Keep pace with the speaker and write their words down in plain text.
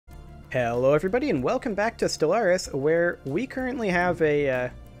Hello everybody and welcome back to Stellaris, where we currently have a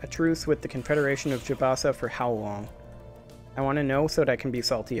truce with the Confederation of Jabasa for how long? I want to know so that I can be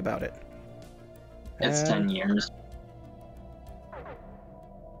salty about it. It's 10 years.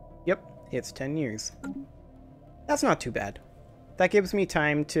 Yep, it's 10 years. That's not too bad. That gives me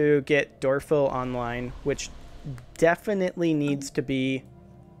time to get Dorfil online, which definitely needs to be,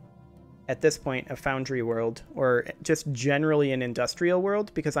 at this point, a foundry world, or just generally an industrial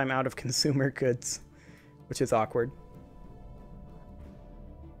world, because I'm out of consumer goods, which is awkward.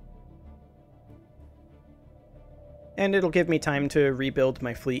 And it'll give me time to rebuild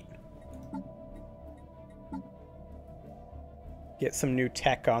my fleet. Get some new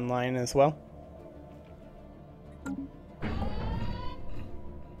tech online as well.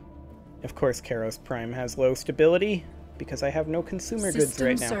 Of course, Karos Prime has low stability, because I have no consumer goods right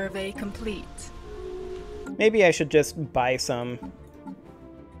now. System survey complete. Maybe I should just buy some.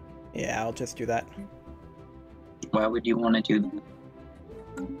 Yeah, I'll just do that. Why would you want to do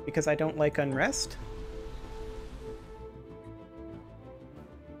that? Because I don't like unrest.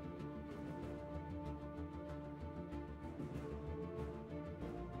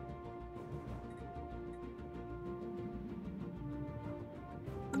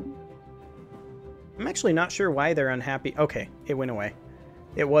 I'm actually not sure why they're unhappy. Okay, it went away.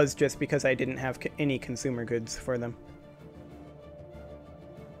 It was just because I didn't have any consumer goods for them.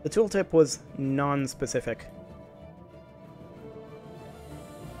 The tooltip was non-specific.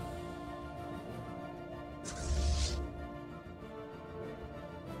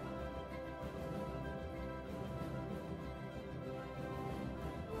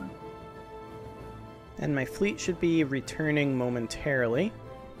 And my fleet should be returning momentarily.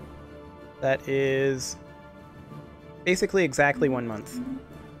 That is basically exactly 1 month.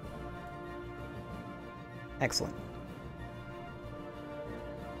 Excellent.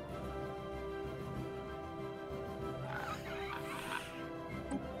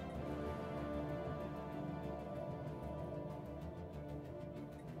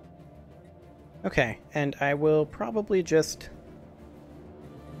 Okay, and I will probably just...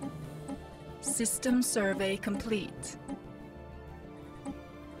 System survey complete.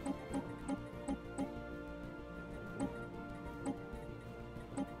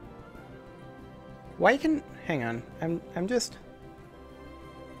 Why can... Hang on. I'm just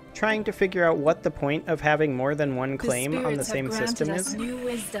trying to figure out what the point of having more than one claim on the same system is. New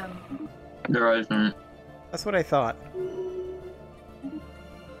wisdom. There isn't. That's what I thought.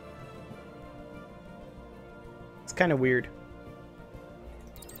 It's kind of weird.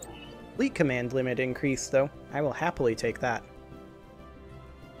 Fleet command limit increase, though. I will happily take that.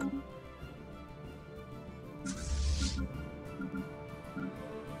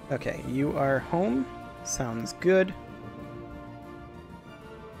 Okay, you are home. Sounds good.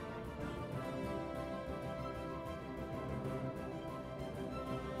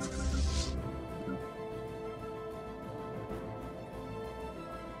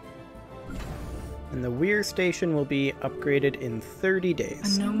 And the Weir station will be upgraded in 30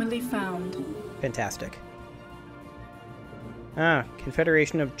 days. Anomaly found. Fantastic. Ah,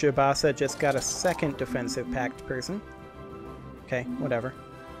 Confederation of Jabasa just got a second defensive pact person. Okay, whatever.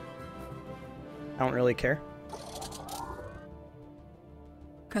 I don't really care.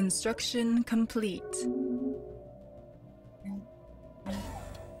 Construction complete.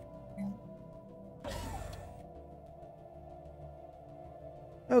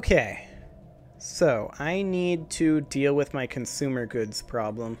 Okay. So, I need to deal with my consumer goods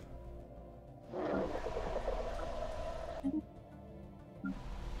problem.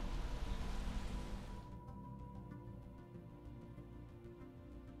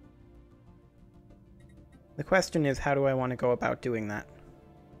 The question is, how do I want to go about doing that?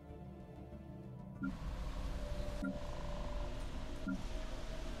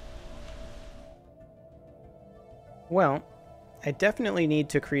 Well, I definitely need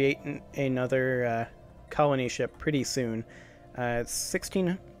to create another colony ship pretty soon. It's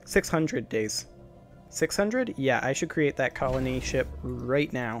 600 days. 600? Yeah, I should create that colony ship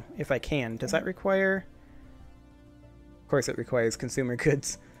right now, if I can. Does that require... Of course it requires consumer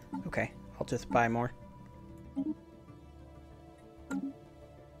goods. Okay, I'll just buy more.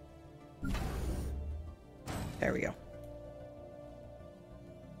 There we go.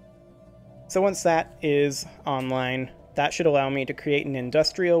 So once that is online, that should allow me to create an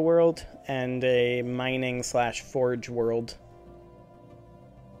industrial world and a mining/forge world.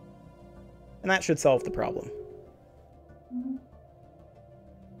 And that should solve the problem.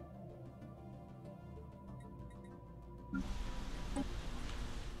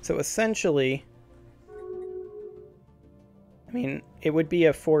 So essentially, I mean, it would be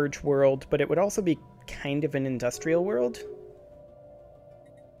a forge world, but it would also be kind of an industrial world.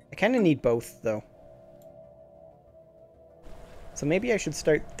 I kind of need both, though. So maybe I should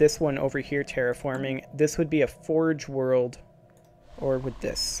start this one over here terraforming. This would be a forge world, or would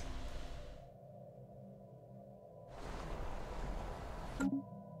this?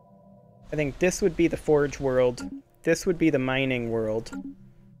 I think this would be the forge world, this would be the mining world,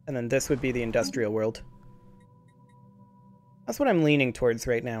 and then this would be the industrial world. That's what I'm leaning towards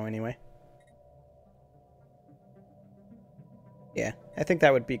right now, anyway. Yeah, I think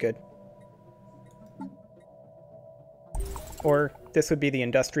that would be good. Or this would be the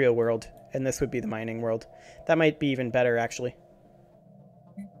industrial world, and this would be the mining world. That might be even better, actually.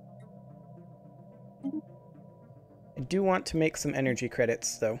 I do want to make some energy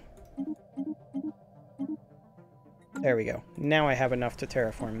credits, though. There we go. Now I have enough to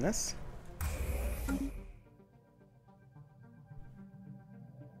terraform this.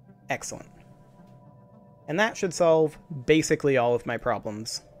 Excellent. And that should solve basically all of my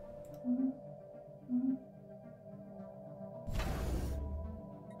problems.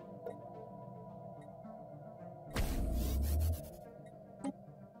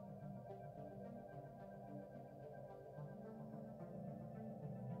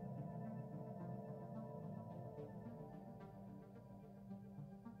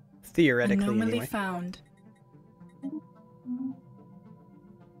 Theoretically, Anomaly anyway. found.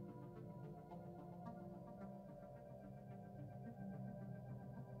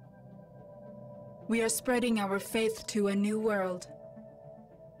 We are spreading our faith to a new world.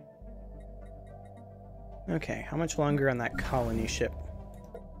 Okay, how much longer on that colony ship?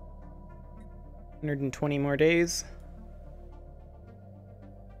 120 more days.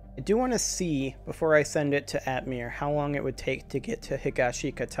 I do want to see, before I send it to Atmir, how long it would take to get to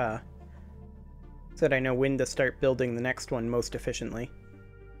Higashikata, so that I know when to start building the next one most efficiently.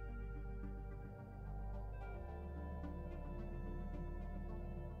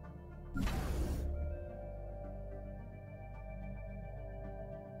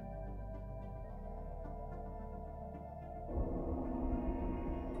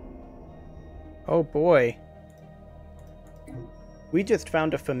 Oh boy. We just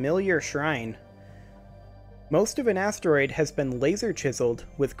found a familiar shrine. Most of an asteroid has been laser chiseled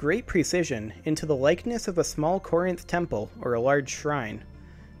with great precision into the likeness of a small Corinth temple or a large shrine.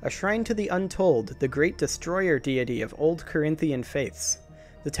 A shrine to the Untold, the great destroyer deity of old Corinthian faiths.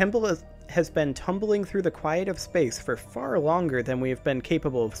 The temple has been tumbling through the quiet of space for far longer than we have been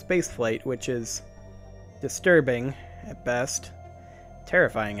capable of spaceflight, which is disturbing at best,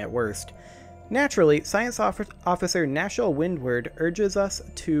 terrifying at worst. Naturally, Science Officer Nashel Windward urges us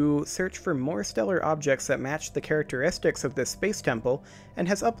to search for more stellar objects that match the characteristics of this space temple, and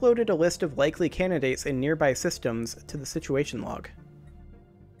has uploaded a list of likely candidates in nearby systems to the situation log.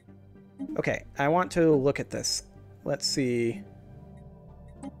 Okay, I want to look at this. Let's see.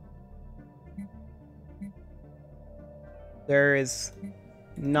 There is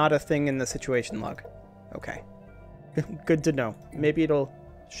not a thing in the situation log. Okay. Good to know. Maybe it'll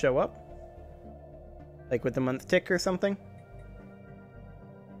show up? Like with the month tick or something?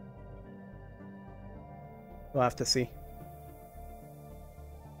 We'll have to see.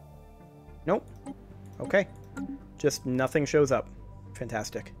 Nope. Okay. Just nothing shows up.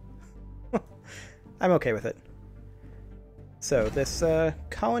 Fantastic. I'm okay with it. So, this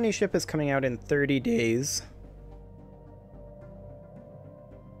colony ship is coming out in 30 days.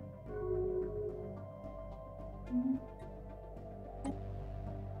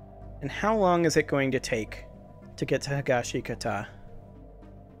 And how long is it going to take to get to Higashikata?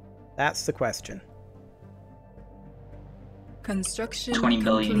 That's the question. Construction 20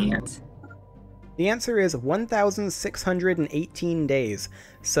 billion complete. years. The answer is 1,618 days.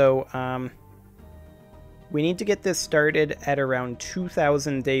 So, we need to get this started at around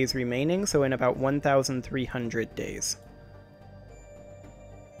 2,000 days remaining, so in about 1,300 days.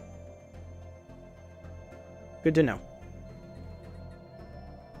 Good to know.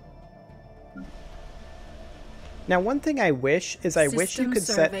 Now, one thing I wish is I wish you System could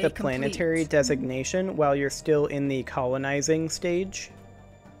set survey the planetary complete. designation while you're still in the colonizing stage.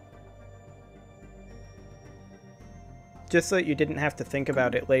 Just so that you didn't have to think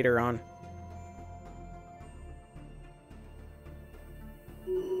about it later on.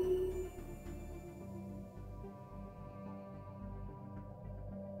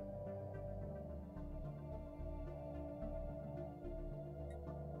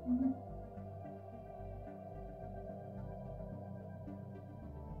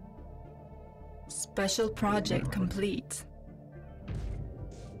 Special project complete.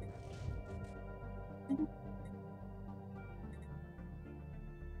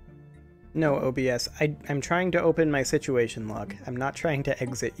 No, OBS. I'm trying to open my situation log. I'm not trying to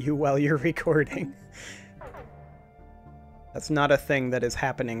exit you while you're recording. That's not a thing that is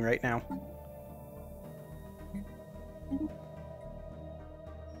happening right now.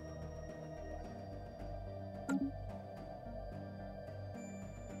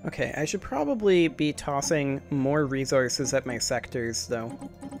 Okay, I should probably be tossing more resources at my sectors, though.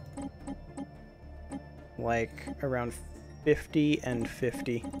 Like, around 50 and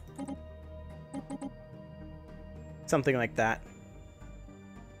 50. Something like that.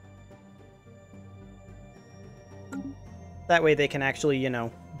 That way they can actually, you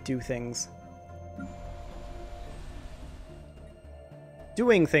know, do things.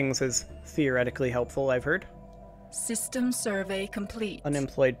 Doing things is theoretically helpful, I've heard. System survey complete.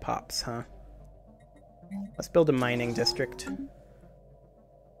 Unemployed pops, huh? Let's build a mining district.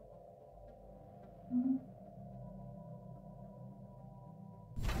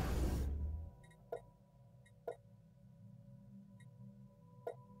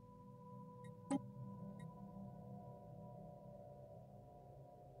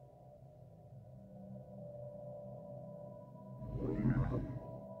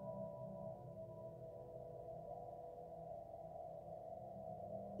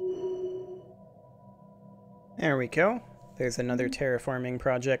 There we go. There's another terraforming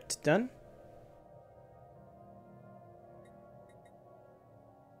project done.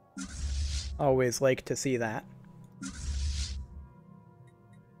 Always like to see that.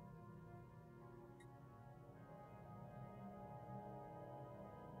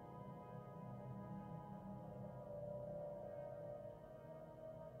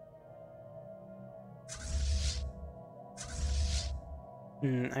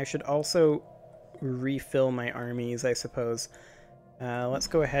 I should also refill my armies, I suppose. Let's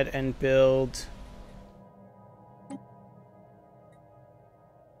go ahead and build...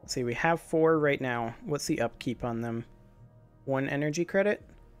 Let's see, we have 4 right now. What's the upkeep on them? 1 energy credit?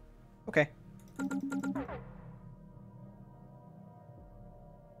 Okay.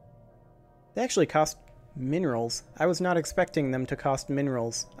 They actually cost minerals. I was not expecting them to cost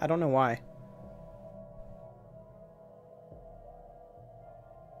minerals. I don't know why.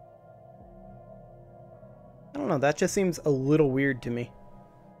 I don't know, that just seems a little weird to me.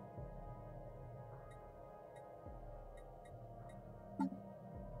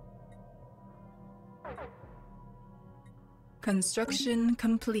 Construction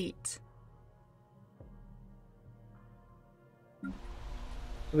complete.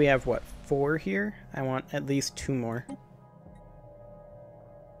 We have, what, 4 here? I want at least 2 more.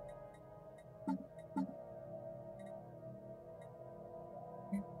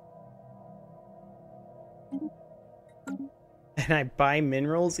 And I buy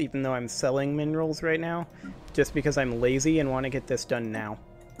minerals even though I'm selling minerals right now, just because I'm lazy and want to get this done now.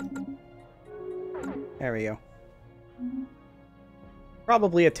 There we go.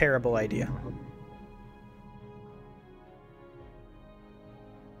 Probably a terrible idea.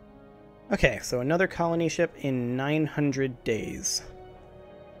 Okay, so another colony ship in 900 days.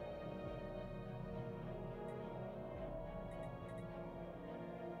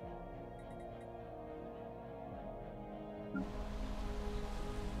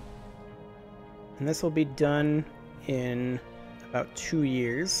 And this will be done in about 2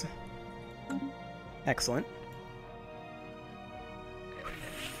 years. Excellent.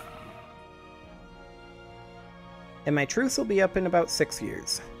 And my truce will be up in about 6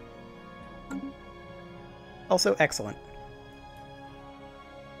 years. Also excellent.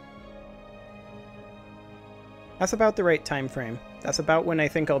 That's about the right time frame. That's about when I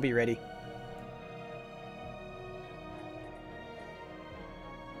think I'll be ready.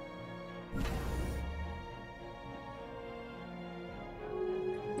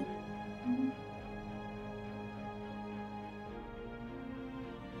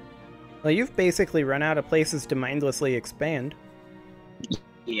 Well, you've basically run out of places to mindlessly expand.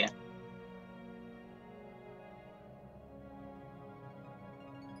 Yeah.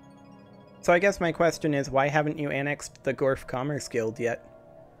 So I guess my question is, why haven't you annexed the Gorf Commerce Guild yet?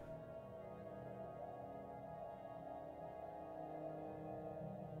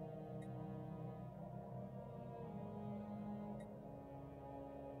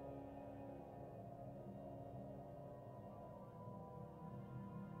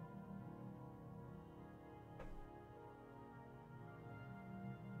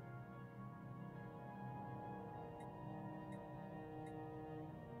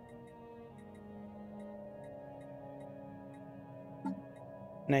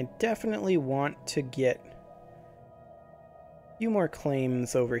 And I definitely want to get a few more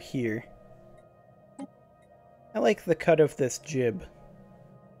claims over here. I like the cut of this jib.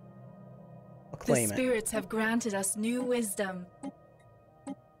 claim The it. spirits have granted us new wisdom.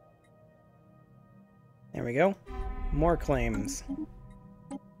 There we go. More claims.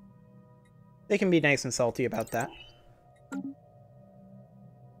 They can be nice and salty about that.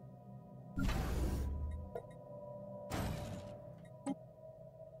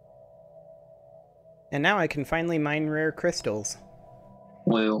 And now I can finally mine rare crystals.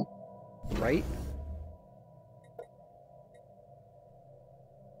 Well, Right?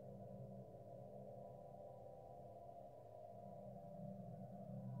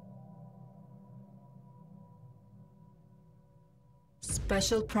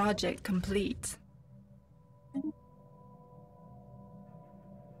 Special project complete.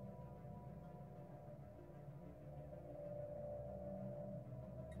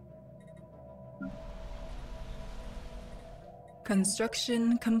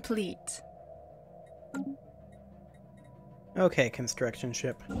 Construction complete. Okay, construction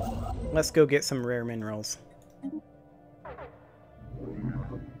ship. Let's go get some rare minerals.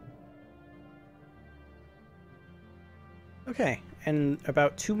 Okay, and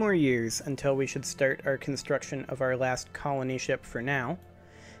about 2 more years until we should start our construction of our last colony ship for now.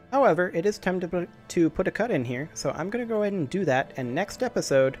 However, it is time to put a cut in here, so I'm going to go ahead and do that, and next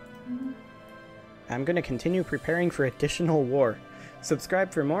episode, I'm going to continue preparing for additional war.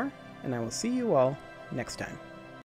 Subscribe for more, and I will see you all next time.